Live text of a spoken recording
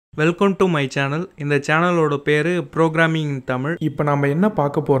Welcome to my channel. இந்த சேனலோட பேர் ப்ரோக்ராமிங் இன் தமிழ். இப்போ நம்ம என்ன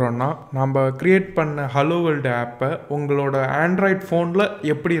பார்க்க போகிறோம்னா, நம்ம க்ரியேட் பண்ண ஹலோ வேர்ல்டு ஆப்பை உங்களோட ஆண்ட்ராய்ட் ஃபோனில்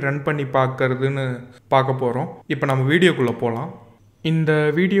எப்படி ரன் பண்ணி பார்க்கறதுன்னு பார்க்க போகிறோம். இப்போ நம்ம வீடியோக்குள்ளே போகலாம். இந்த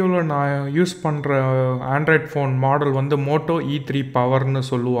வீடியோவில் நான் யூஸ் பண்ணுற ஆண்ட்ராய்ட் ஃபோன் மாடல் வந்து மோட்டோ E3 பவர்னு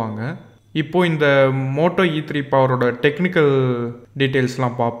சொல்லுவாங்க. இப்போது இந்த மோட்டோ E3 பவரோட டெக்னிக்கல்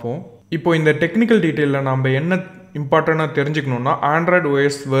டீட்டெயில்ஸ்லாம் பார்ப்போம். இப்போது இந்த டெக்னிக்கல் டீட்டெயிலில் நம்ம என்ன இம்பார்ட்டண்ட்டாக தெரிஞ்சுக்கணுன்னா, ஆண்ட்ராய்டு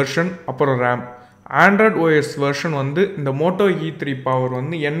ஓஎஸ் வெர்ஷன் அப்புறம் ரேம். ஆண்ட்ராய்டு ஓஎஸ் வெர்ஷன் வந்து இந்த மோட்டோ E3 பவர்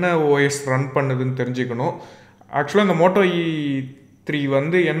வந்து என்ன ஓஎஸ் ரன் பண்ணுதுன்னு தெரிஞ்சுக்கணும். ஆக்சுவலாக இந்த மோட்டோ E3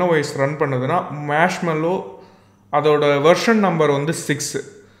 வந்து என்ன ஓஎஸ் ரன் பண்ணுதுன்னா, மேஷ்மெல்லோ, அதோட வெர்ஷன் நம்பர் வந்து 6.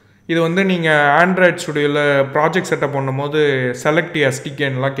 இது வந்து நீங்கள் ஆண்ட்ராய்ட் ஸ்டுடியோவில் ப்ராஜெக்ட் செட்டப் பண்ணும்போது செலக்ட்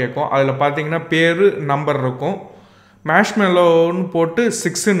எஸ்டிகேன்லாம் கேட்கும். அதில் பார்த்தீங்கன்னா பேர் நம்பர் இருக்கும், மேஷ்மெல்லோன்னு போட்டு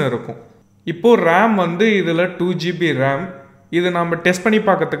 6ன்னு இருக்கும். இப்போது ரேம் வந்து இதில் 2GB ரேம். இது நம்ம டெஸ்ட் பண்ணி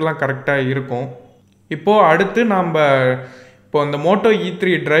பார்க்கறதுக்கெலாம் கரெக்டாக இருக்கும். இப்போது அடுத்து இப்போ அந்த மோட்டோ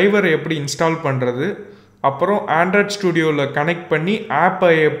E3 டிரைவர் எப்படி இன்ஸ்டால் பண்ணுறது, அப்புறம் ஆண்ட்ராய்ட் ஸ்டுடியோவில் கனெக்ட் பண்ணி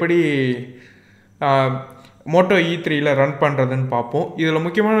ஆப்பை எப்படி மோட்டோ E3யில் ரன் பண்ணுறதுன்னு பார்ப்போம். இதில்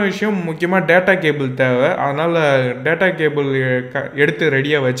முக்கியமான விஷயம், முக்கியமாக டேட்டா கேபிள் தேவை. அதனால் டேட்டா கேபிள் எடுத்து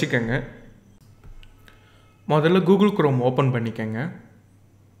ரெடியாக வச்சுக்கோங்க. முதல்ல கூகுள் குரோம் ஓப்பன் பண்ணிக்கோங்க.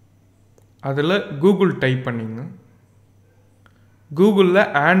 அதில் கூகுள் டைப் பண்ணிங்க. கூகுளில்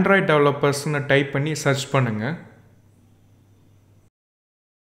ஆண்ட்ராய்ட் டெவலப்பர்ஸ்னு டைப் பண்ணி சர்ச் பண்ணுங்கள்.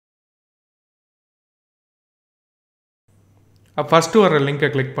 ஃபஸ்ட்டு வர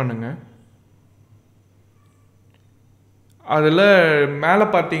லிங்கை கிளிக் பண்ணுங்கள். அதில் மேலே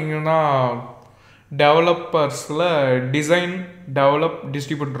பார்த்தீங்கன்னா டெவலப்பர்ஸில் டிசைன், டெவலப்,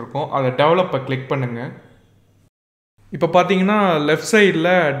 டிஸ்ட்ரிபியூட் இருக்கும். அதை டெவலப்பை கிளிக் பண்ணுங்கள். இப்போ பார்த்தீங்கன்னா லெஃப்ட் சைடில்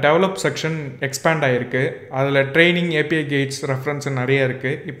டெவலப் செக்ஷன் எக்ஸ்பேண்ட் ஆகிருக்கு. அதில் ட்ரைனிங், ஏபிஐ கேட்ஸ், ரெஃபரன்ஸ் நிறைய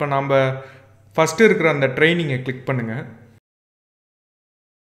இருக்குது. இப்போ நம்ம ஃபஸ்ட்டு இருக்கிற அந்த ட்ரைனிங்கை கிளிக் பண்ணுங்கள்.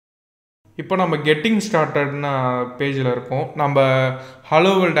 இப்போ நம்ம கெட்டிங் ஸ்டார்டட்னு பேஜில் இருக்கோம். நம்ம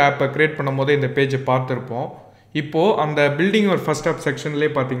ஹலோ வேர்ல்டு ஆப்பை க்ரியேட் பண்ணும் போதே இந்த பேஜை பார்த்துருப்போம். இப்போது அந்த பில்டிங் ஒரு ஃபஸ்ட் ஆப்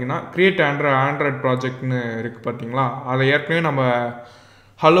செக்ஷன்லேயே பார்த்தீங்கன்னா க்ரியேட் ஆண்ட்ராய்ட் ப்ராஜெக்ட்னு இருக்குது பார்த்தீங்களா. அதை ஏற்கனவே நம்ம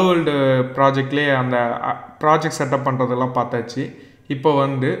ஹலோ வேர்ல்டு ப்ராஜெக்ட்லேயே அந்த ப்ராஜெக்ட் செட்டப் பண்ணுறதெல்லாம் பார்த்தாச்சு. இப்போ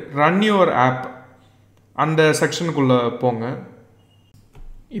வந்து ரன் யுவர் ஆப் அந்த செக்ஷனுக்குள்ளே போங்க.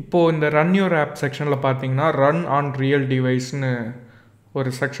 இப்போது இந்த ரன் யுவர் ஆப் செக்ஷனில் பார்த்தீங்கன்னா ரன் ஆன் ரியல் டிவைஸ்னு ஒரு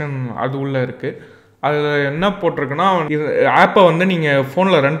செக்ஷன் அது உள்ளே இருக்குது. அதில் என்ன போட்டிருக்குன்னா, இது ஆப்பை வந்து நீங்கள்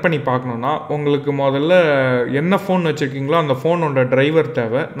ஃபோனில் ரன் பண்ணி பார்க்கணுன்னா உங்களுக்கு முதல்ல என்ன ஃபோன் வச்சுருக்கீங்களோ அந்த ஃபோனோட டிரைவர்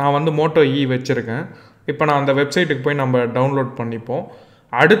தேவை. நான் வந்து மோட்டோ E வச்சுருக்கேன். இப்போ நான் அந்த வெப்சைட்டுக்கு போய் நம்ம டவுன்லோட் பண்ணிப்போம்.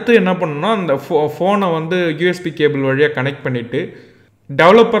 அடுத்து என்ன பண்ணணும்னா, அந்த ஃபோனை வந்து USB கேபிள் வழியாக கனெக்ட் பண்ணிவிட்டு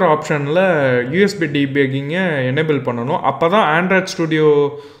டெவலப்பர் ஆப்ஷனில் USB டீபக்கிங்கை எனேபிள் பண்ணணும். அப்போ தான் ஆண்ட்ராய்ட்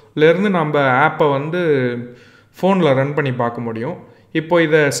ஸ்டுடியோலேருந்து நம்ம ஆப்பை வந்து ஃபோனில் ரன் பண்ணி பார்க்க முடியும். இப்போ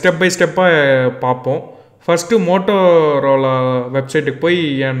இதை ஸ்டெப் பை ஸ்டெப்பாக பார்ப்போம். ஃபஸ்ட்டு மோட்டோரோலா வெப்சைட்டுக்கு போய்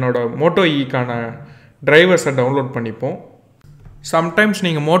என்னோடய மோட்டோ E-க்கான டிரைவர்ஸை டவுன்லோட் பண்ணிப்போம். சம்டைம்ஸ்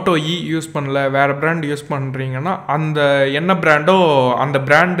நீங்கள் மோட்டோ E யூஸ் பண்ணல, வேறு பிராண்ட் யூஸ் பண்ணுறீங்கன்னா அந்த என்ன பிராண்டோ அந்த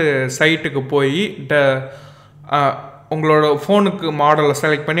பிராண்டு சைட்டுக்கு போய் உங்களோட ஃபோனுக்கு மாடலை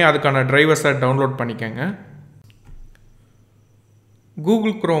செலக்ட் பண்ணி அதுக்கான டிரைவர்ஸை டவுன்லோட் பண்ணிக்கோங்க.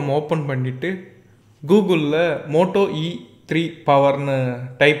 கூகுள் குரோம் ஓப்பன் பண்ணிவிட்டு கூகுளில் மோட்டோ E3 பவர்னு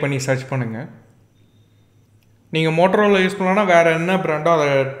டைப் பண்ணி சர்ச் பண்ணுங்கள். நீங்கள் மோட்டோரோலா யூஸ் பண்ணலன்னா வேறு என்ன பிராண்டோ அதை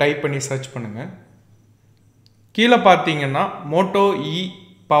டைப் பண்ணி சர்ச் பண்ணுங்கள். கீழே பார்த்தீங்கன்னா Moto E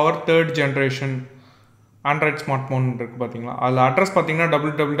power 3rd generation Android smart phone இருக்குது பார்த்தீங்களா. அதில் அட்ரஸ் பார்த்தீங்கன்னா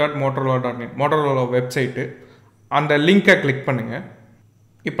www.motorola.net மோட்டோரோலா வெப்சைட்டு. அந்த லிங்கை கிளிக் பண்ணுங்கள்.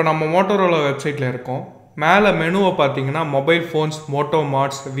 இப்போ நம்ம மோட்டோரோலா வெப்சைட்டில் இருக்கோம். மேலே மெனுவை பார்த்தீங்கன்னா mobile phones, Moto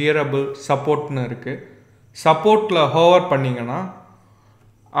marts, wearable, சப்போர்ட்னு இருக்குது. சப்போர்ட்டில் ஹோவர் பண்ணிங்கன்னா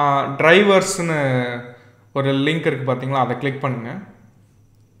டிரைவர்ஸ்னு ஒரு லிங்க் இருக்குது பார்த்தீங்களா, அதை கிளிக் பண்ணுங்கள்.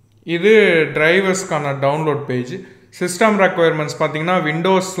 இது டிரைவர்ஸ்க்கான டவுன்லோட் பேஜ். சிஸ்டம் ரெக்குயர்மெண்ட்ஸ் பார்த்தீங்கன்னா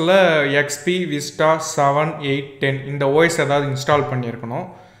விண்டோஸில் XP, விஸ்டா 7, 8, 10 இந்த ஓஎஸ் ஏதாவது இன்ஸ்டால் பண்ணியிருக்கணும்.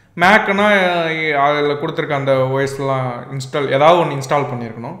 மேக்குனா அதில் கொடுத்துருக்க அந்த ஓஎஸ்லாம் ஏதாவது ஒன்று இன்ஸ்டால்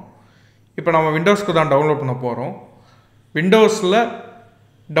பண்ணியிருக்கணும். இப்போ நம்ம விண்டோஸ்க்கு தான் டவுன்லோட் பண்ண போகிறோம். விண்டோஸில்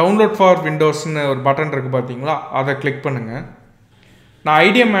டவுன்லோட் ஃபார் விண்டோஸ்னு ஒரு பட்டன் இருக்குது பார்த்தீங்களா, அதை கிளிக் பண்ணுங்கள். நான்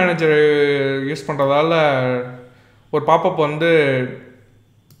ஐடிஎம் மேனேஜர் யூஸ் பண்ணுறதால ஒரு பாப்பப் வந்து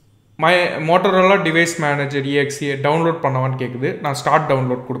Motorola device manager EXE download பண்ணவான்னு கேட்குது. நான் ஸ்டார்ட்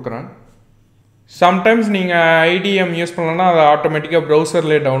டவுன்லோட் கொடுக்குறேன். சம்டைம்ஸ் நீங்கள் ஐடிஎம் யூஸ் பண்ணலன்னா அது ஆட்டோமேட்டிக்காக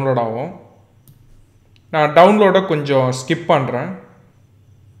ப்ரௌசர்லேயே டவுன்லோட் ஆகும். நான் டவுன்லோடை கொஞ்சம் ஸ்கிப் பண்ணுறேன்.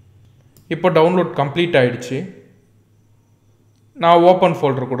 இப்போ டவுன்லோட் கம்ப்ளீட் ஆகிடுச்சு. நான் ஓப்பன்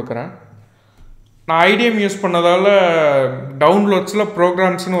ஃபோல்டர் கொடுக்குறேன். நான் IDM யூஸ் பண்ணதால் டவுன்லோட்ஸில்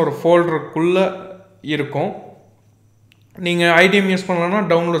ப்ரோக்ராம்ஸ்னு ஒரு ஃபோல்டருக்குள்ளே இருக்கும். நீங்கள் IDM யூஸ் பண்ணலன்னா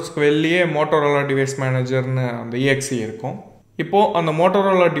டவுன்லோட்ஸ்க்கு வெளியே மோட்டோரோலா டிவைஸ் மேனேஜர்னு அந்த EXE இருக்கும். இப்போது அந்த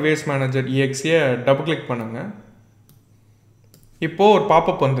Motorola device manager EXE double click பண்ணுங்கள். இப்போது ஒரு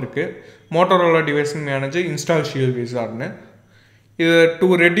பாப்பப் வந்திருக்கு, Motorola device manager install shield விசார்ட்னு. இது to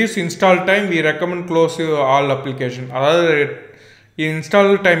reduce install time we recommend close all application. அதாவது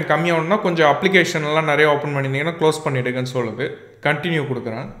இன்ஸ்டால் டைம் கம்மியாகணும்னா கொஞ்சம் அப்ளிகேஷன்லாம் நிறைய ஓப்பன் பண்ணியிருந்தீங்கன்னா க்ளோஸ் பண்ணிவிடுங்கன்னு சொல்லுது. கண்டினியூ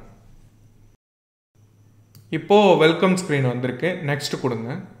கொடுக்குறேன். இப்போது வெல்கம் ஸ்க்ரீன் வந்திருக்கு, நெக்ஸ்ட் கொடுங்க.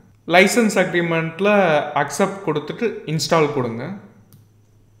 லைசன்ஸ் அக்ரிமெண்ட்டில் அக்செப்ட் கொடுத்துட்டு இன்ஸ்டால் கொடுங்க.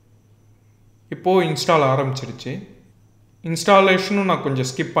 இப்போது இன்ஸ்டால் ஆரம்பிச்சிருச்சு. இன்ஸ்டாலேஷனும் நான் கொஞ்சம்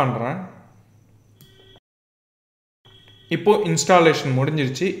ஸ்கிப் பண்ணுறேன். இப்போது இன்ஸ்டாலேஷன்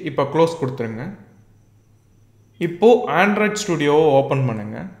முடிஞ்சிருச்சு. இப்போ க்ளோஸ் கொடுத்துருங்க. இப்போது ஆண்ட்ராய்ட் ஸ்டுடியோவை ஓப்பன்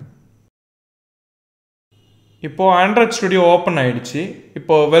பண்ணுங்கள். இப்போது ஆண்ட்ராய்ட் ஸ்டுடியோ ஓப்பன் ஆகிடுச்சு.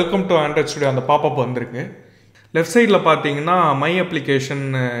 இப்போது வெல்கம் டு ஆண்ட்ராய்ட் ஸ்டுடியோ அந்த பாப்பப் வந்திருக்கு. லெஃப்ட் சைடில் பார்த்தீங்கன்னா மை அப்ளிகேஷன்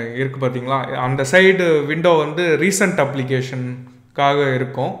இருக்குது பார்த்தீங்களா, அந்த சைடு விண்டோ வந்து ரீசன்ட் அப்ளிகேஷனுக்காக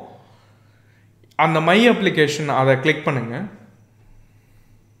இருக்கும். அந்த மை அப்ளிகேஷன் அதை கிளிக் பண்ணுங்கள்.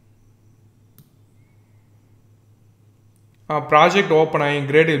 ப்ராஜெக்ட் ஓப்பன் ஆகி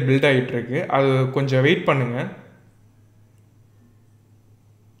கிரேடில் பில்ட் ஆகிட்டுருக்கு, அது கொஞ்சம் வெயிட் பண்ணுங்கள்.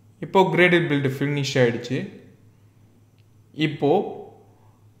 இப்போது கிரேடில் பில்டு ஃபினிஷ் ஆகிடுச்சு. இப்போது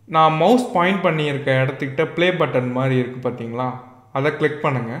நான் மவுஸ் பாயிண்ட் பண்ணியிருக்க இடத்துக்கிட்ட ப்ளே பட்டன் மாதிரி இருக்குது பார்த்தீங்களா, அதை கிளிக்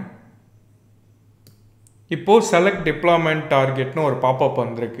பண்ணுங்கள். இப்போது செலக்ட் டிப்ளாய்மெண்ட் டார்கெட்னு ஒரு பாப்பப்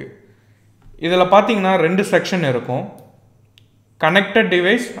வந்திருக்கு. இதில் பார்த்தீங்கன்னா 2 செக்ஷன் இருக்கும். Connected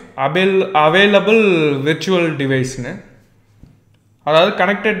device, available virtual டிவைஸ்னு. அதாவது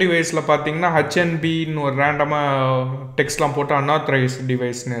கனெக்டட் டிவைஸில் பார்த்தீங்கன்னா HNBன்னு ஒரு ரேண்டமாக டெக்ஸ்ட்லாம் போட்டு அன்ஆத்தரைஸ்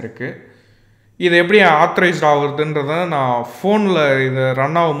டிவைஸ்னு இருக்குது. இது எப்படி ஆத்தரைஸ்ட் ஆகுறதுன்றத நான் ஃபோனில் இதை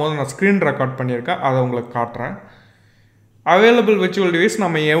ரன் ஆகும்போது நான் ஸ்க்ரீன் ரெக்கார்ட் பண்ணியிருக்கேன், அதை உங்களுக்கு காட்டுறேன். அவைலபிள் விர்ச்சுவல் டிவைஸ்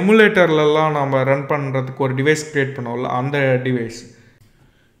நம்ம எமுலேட்டர்லலாம் நம்ம ரன் பண்ணுறதுக்கு ஒரு டிவைஸ் க்ரியேட் பண்ணுவோம்ல, அந்த டிவைஸ்.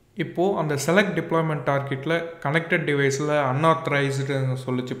 இப்போது அந்த செலக்ட் டிப்ளாய்மெண்ட் டார்கெட்டில் கனெக்டட் டிவைஸில் அன்ஆத்தரைஸ்டுன்னு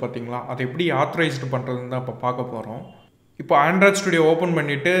சொல்லிச்சு பார்த்தீங்களா, அதை எப்படி ஆத்தரைஸ்டு பண்ணுறதுன்னு தான் இப்போ பார்க்க போகிறோம். இப்போ ஆண்ட்ராய்ட் ஸ்டுடியோ ஓப்பன்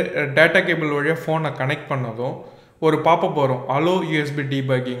பண்ணிவிட்டு டேட்டா கேபிள் வழியாக ஃபோனை கனெக்ட் பண்ணதும் ஒரு பாப்பப் வரும், அலோ USB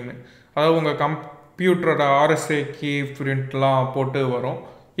டீபக்கிங்னு. அதாவது உங்கள் கம்ப்யூட்டரோட RSA கீ பிரிண்ட்லாம் போட்டு வரும்.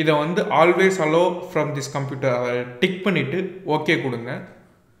 இதை வந்து always allow from this computer அதை டிக் பண்ணிவிட்டு ஓகே கொடுங்க.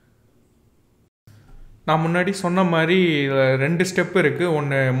 நான் முன்னாடி சொன்ன மாதிரி இதில் 2 ஸ்டெப் இருக்குது.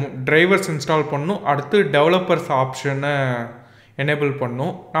 ஒன்று டிரைவர்ஸ் இன்ஸ்டால் பண்ணணும், அடுத்து டெவலப்பர்ஸ் ஆப்ஷனை எனேபிள்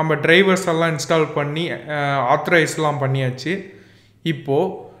பண்ணணும். நம்ம டிரைவர்ஸ் எல்லாம் இன்ஸ்டால் பண்ணி ஆத்தரைஸ்லாம் பண்ணியாச்சு.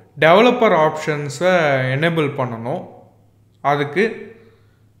 இப்போது டெவலப்பர் ஆப்ஷன்ஸை எனேபிள் பண்ணணும். அதுக்கு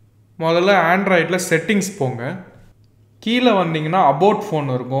முதல்ல ஆண்ட்ராய்டில் செட்டிங்ஸ் போங்க. கீழே வந்தீங்கன்னா அபவுட் ஃபோன்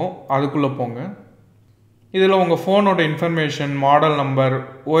இருக்கும், அதுக்குள்ளே போங்க. இதில் உங்கள் ஃபோனோட information, model number,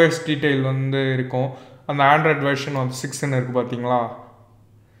 OS detail வந்து இருக்கும். அந்த ஆண்ட்ராய்டு வெர்ஷன் வந்து 6ன்னு இருக்குது பார்த்தீங்களா,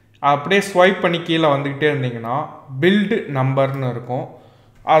 அப்படியே ஸ்வைப் பண்ணி கீழே வந்துக்கிட்டே இருந்தீங்கன்னா பில்டு நம்பர்னு இருக்கும்.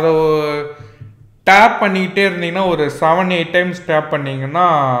 அதை டேப் பண்ணிக்கிட்டே இருந்தீங்கன்னா ஒரு 7-8 டைம்ஸ் டேப் பண்ணிங்கன்னா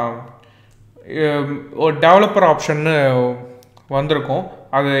ஒரு டெவலப்பர் ஆப்ஷன்னு வந்திருக்கும்.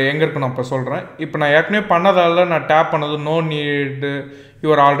 அது எங்கே இருக்குன்னு நான் இப்போ சொல்கிறேன். இப்போ நான் ஏற்கனவே பண்ணதால் நான் டேப் பண்ணது நோ நீடு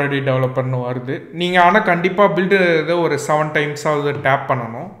யுவர் ஆல்ரெடி டெவலப்பர்னு வருது. நீங்கள் ஆனால் கண்டிப்பாக பில்டு இதை ஒரு 7 டைம்ஸாவது டேப்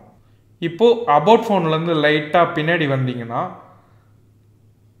பண்ணணும். இப்போது அபவுட் ஃபோன்லேருந்து லைட்டாக பின்னாடி வந்தீங்கன்னா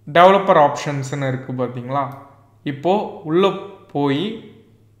டெவலப்பர் ஆப்ஷன்ஸ்னு இருக்குது பார்த்தீங்களா, இப்போது உள்ளே போய்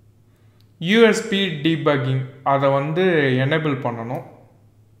USB டீபக்கிங் அதை வந்து எனேபிள் பண்ணணும்.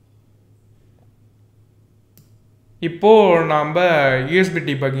 இப்போது நம்ம USB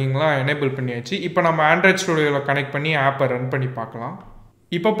டீபக்கிங்லாம் எனேபிள் பண்ணியாச்சு. இப்போ நம்ம ஆண்ட்ராய்ட் ஸ்டுடியோவில் கனெக்ட் பண்ணி ஆப்பை ரன் பண்ணி பார்க்கலாம்.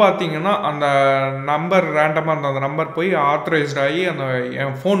 இப்போ பார்த்தீங்கன்னா அந்த நம்பர் ரேண்டமாக அந்த நம்பர் போய் ஆத்தரைஸ்ட் ஆகி அந்த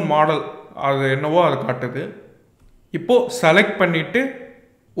என் ஃபோன் மாடல் அது என்னவோ அது காட்டுது. இப்போது செலக்ட் பண்ணிவிட்டு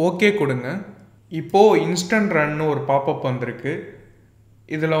ஓகே கொடுங்க. இப்போது இன்ஸ்டன்ட் ரன்னு ஒரு பாப்பப் வந்திருக்கு.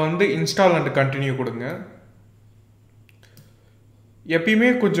 இதில் வந்து இன்ஸ்டால் அண்ட் கண்டினியூ கொடுங்க. எப்பயுமே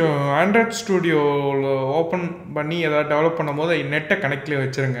கொஞ்சம் ஆண்ட்ராய்ட் ஸ்டுடியோவில் ஓப்பன் பண்ணி எதாவது டெவலப் பண்ணும் போது நெட்டை கனெக்ட்லேயே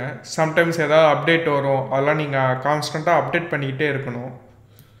வச்சுருங்க. சம்டைம்ஸ் எதாவது அப்டேட் வரும், அதெல்லாம் நீங்கள் கான்ஸ்டண்ட்டாக அப்டேட் பண்ணிக்கிட்டே இருக்கணும்.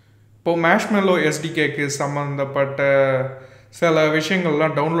 இப்போது மேஷ்மெல்லோ SDKக்கு சம்மந்தப்பட்ட சில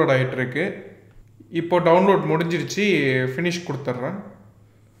விஷயங்கள்லாம் டவுன்லோட் ஆகிட்டுருக்கு. இப்போது டவுன்லோட் முடிஞ்சிருச்சு, ஃபினிஷ் கொடுத்துட்றேன்.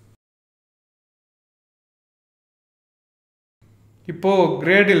 இப்போது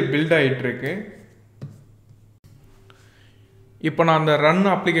கிரேடில் பில்ட் ஆகிட்டுருக்கு. இப்போ நான் அந்த ரன்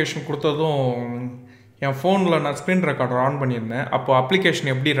அப்ளிகேஷன் கொடுத்ததும் என் ஃபோனில் நான் ஸ்க்ரீன் ரெக்கார்டர் ஆன் பண்ணியிருந்தேன். அப்போது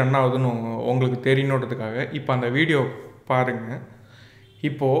அப்ளிகேஷன் எப்படி ரன் ஆகுதுன்னு உங்களுக்கு தெரியணுன்றதுக்காக இப்போ அந்த வீடியோ பாருங்கள்.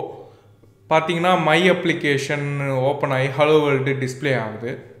 இப்போது பார்த்தீங்கன்னா மை அப்ளிகேஷன் ஓப்பன் ஆகி ஹலோ வேர்ல்டு டிஸ்பிளே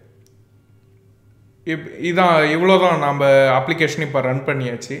ஆகுது. இதான் இவ்வளோதான் நம்ம அப்ளிகேஷன் இப்போ ரன்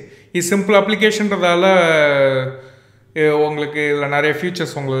பண்ணியாச்சு. இது சிம்பிள் அப்ளிகேஷன்றதால உங்களுக்கு இதில் நிறைய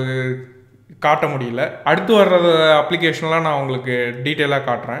ஃபியூச்சர்ஸ் உங்களுக்கு காட்ட முடியல. அடுத்து வர்ற அப்ளிகேஷன்லாம் நான் உங்களுக்கு டீட்டெயிலாக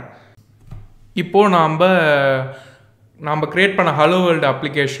காட்டுறேன். இப்போது நாம் க்ரியேட் பண்ண ஹலோ வேர்ல்டு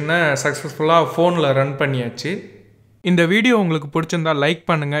அப்ளிகேஷனை சக்ஸஸ்ஃபுல்லாக ஃபோனில் ரன் பண்ணியாச்சு. இந்த வீடியோ உங்களுக்கு பிடிச்சிருந்தா லைக்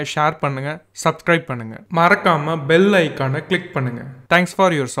பண்ணுங்கள், ஷேர் பண்ணுங்கள், சப்ஸ்கிரைப் பண்ணுங்கள். மறக்காமல் பெல் ஐக்கானை கிளிக் பண்ணுங்கள். Thanks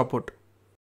for your support.